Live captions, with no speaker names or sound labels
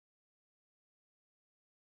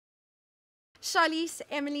Charlize,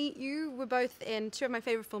 Emily, you were both in two of my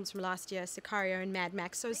favorite films from last year, Sicario and Mad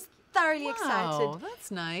Max. So I was thoroughly excited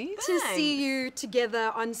That's nice. to see you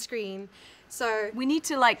together on screen. So we need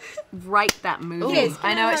to like write that movie. Yes,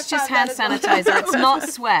 I know it's just that hand as well. sanitizer. It's not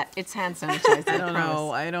sweat. It's hand sanitizer.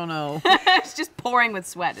 I don't know. It's just pouring with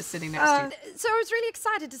sweat. Is sitting next to you. So I was really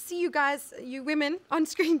excited to see you guys, you women, on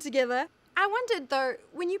screen together. I wondered though,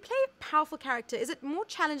 when you play a powerful character, is it more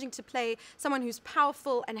challenging to play someone who's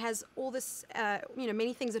powerful and has all this,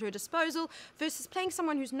 many things at her disposal, versus playing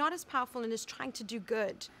someone who's not as powerful and is trying to do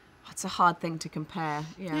good? It's a hard thing to compare.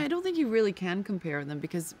 Yeah, I don't think you really can compare them,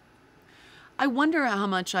 because I wonder how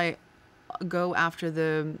much I go after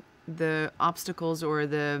the obstacles or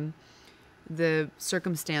the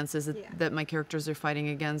circumstances that my characters are fighting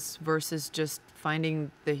against versus just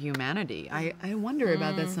finding the humanity. I wonder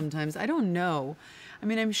about that sometimes. I don't know. I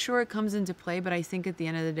mean, I'm sure it comes into play, but I think at the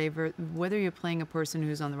end of the day, whether you're playing a person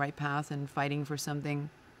who's on the right path and fighting for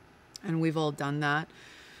something, and we've all done that,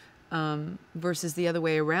 versus the other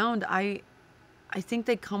way around, I think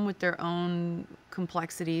they come with their own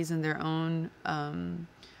complexities and their own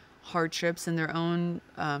hardships and their own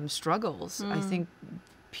struggles. I think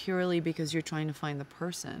purely because you're trying to find the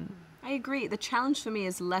person. I agree. The challenge for me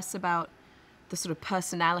is less about the sort of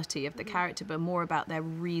personality of the character, but more about their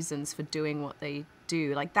reasons for doing what they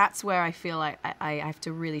do. Like, that's where I feel like I have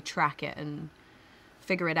to really track it and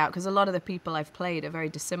figure it out, because a lot of the people I've played are very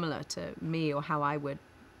dissimilar to me or how I would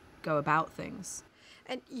go about things.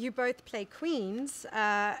 And you both play queens,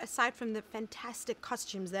 aside from the fantastic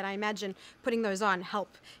costumes that I imagine putting those on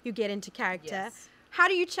help you get into character. Yes. How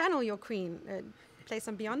do you channel your queen? Play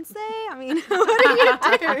some Beyonce? I mean, what do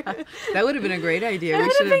you do? That would have been a great idea. We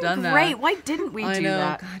That should would have have done been that. great. Why didn't we I do know.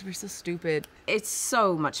 that? God, we're so stupid. It's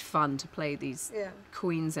so much fun to play these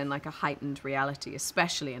queens in like a heightened reality,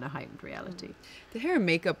 especially in a heightened reality. The hair and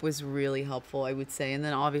makeup was really helpful, I would say, and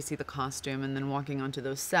then obviously the costume, and then walking onto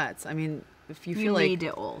those sets. I mean, if you feel like need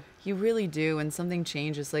it all. You really do, and something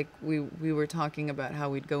changes. Like we were talking about how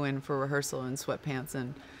we'd go in for rehearsal in sweatpants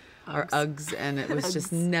and our Uggs, and it was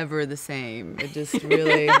just never the same. It just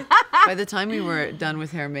really, by the time we were done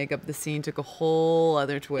with hair and makeup, the scene took a whole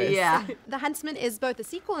other twist. Yeah. The Huntsman is both a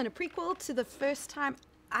sequel and a prequel to the first time.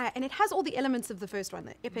 And it has all the elements of the first one,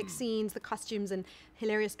 the epic scenes, the costumes, and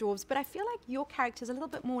hilarious dwarves. But I feel like your character's a little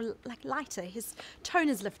bit more like lighter. His tone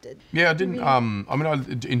is lifted. Yeah, I didn't. I mean, I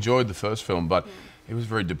enjoyed the first film, but it was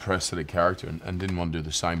very depressed to the character, and didn't want to do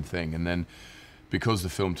the same thing. And then, because the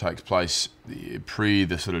film takes place pre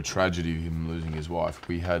the sort of tragedy of him losing his wife,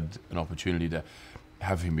 we had an opportunity to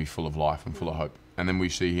have him be full of life and full of hope. And then we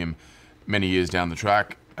see him many years down the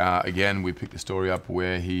track. Again, we pick the story up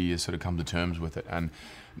where he has sort of come to terms with it and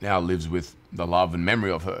now lives with the love and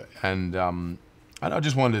memory of her. And I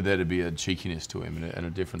just wanted there to be a cheekiness to him and a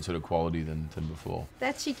different sort of quality than before.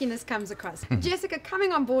 That cheekiness comes across. Jessica,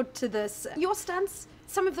 coming on board to this, your stunts,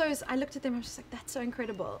 some of those, I looked at them, I was just like, that's so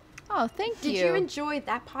incredible. Oh, thank you. Did you enjoy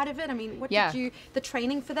that part of it? I mean, what did you, the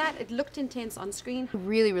training for that? It looked intense on screen.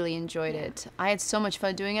 Really, really enjoyed it. I had so much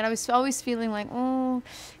fun doing it. I was always feeling like, oh,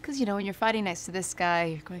 because, you know, when you're fighting next to this guy,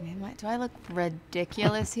 you're going, do I look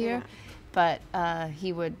ridiculous here? But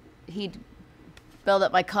he'd build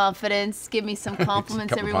up my confidence, give me some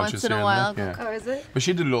compliments every once in a while. Yeah. Oh, is it? But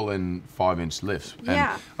she did it all in 5-inch lifts. And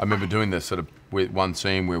I remember doing this sort of with one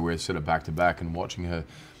scene where we're sort of back to back and watching her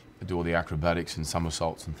do all the acrobatics and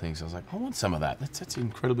somersaults and things. I was like, I want some of that. That's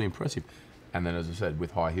incredibly impressive. And then, as I said,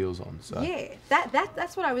 with high heels on. So yeah,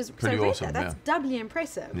 that's what I was. Pretty awesome. That's doubly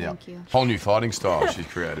impressive. Yeah. Thank you. Whole new fighting style she's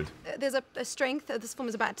created. There's a strength. This film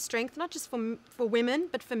is about strength, not just for women,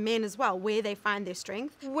 but for men as well, where they find their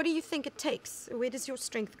strength. What do you think it takes? Where does your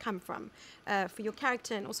strength come from, for your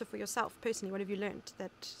character and also for yourself personally? What have you learned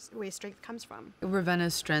where strength comes from?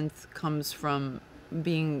 Ravenna's strength comes from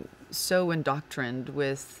being so indoctrined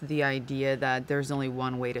with the idea that there's only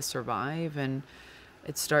one way to survive, and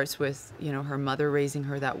it starts with, you know, her mother raising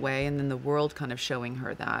her that way, and then the world kind of showing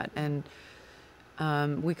her that.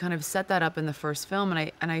 And we kind of set that up in the first film,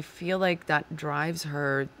 and I feel like that drives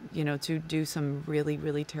her, you know, to do some really,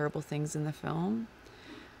 really terrible things in the film.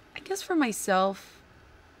 I guess for myself,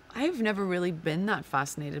 I've never really been that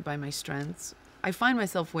fascinated by my strengths. I find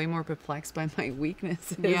myself way more perplexed by my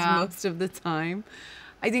weaknesses most of the time.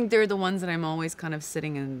 I think they're the ones that I'm always kind of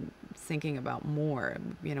sitting and thinking about more.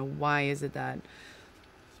 You know, why is it that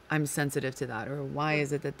I'm sensitive to that, or why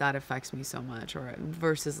is it that that affects me so much, or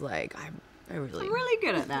versus like I'm really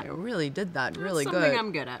good at that. I really did that really good. Something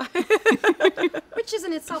I'm good at. Which is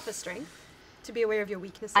in itself a strength, to be aware of your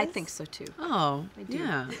weaknesses. I think so too. Oh,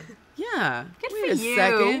 yeah. Yeah. Good Wait for a you.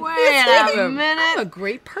 second. Wait a minute. I'm a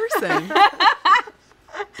great person.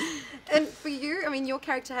 And for you, I mean, your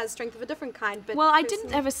character has strength of a different kind, but Well, I personally-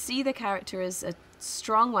 didn't ever see the character as a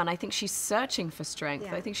strong one. I think she's searching for strength.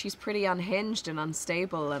 Yeah. I think she's pretty unhinged and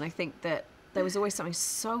unstable, and I think that there was always something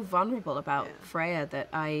so vulnerable about Freya that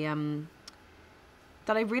I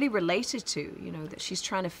really related to. You know, that she's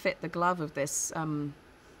trying to fit the glove of this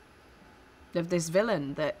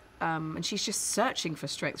villain that. And she's just searching for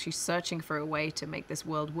strength. She's searching for a way to make this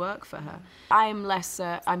world work for her.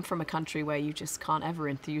 I'm from a country where you just can't ever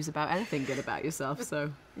enthuse about anything good about yourself,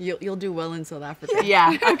 so. You'll do well in South Africa.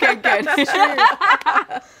 Yeah, okay, good.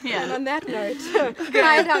 And on that note,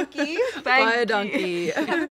 bye, donkey. Thank Bye, you. donkey.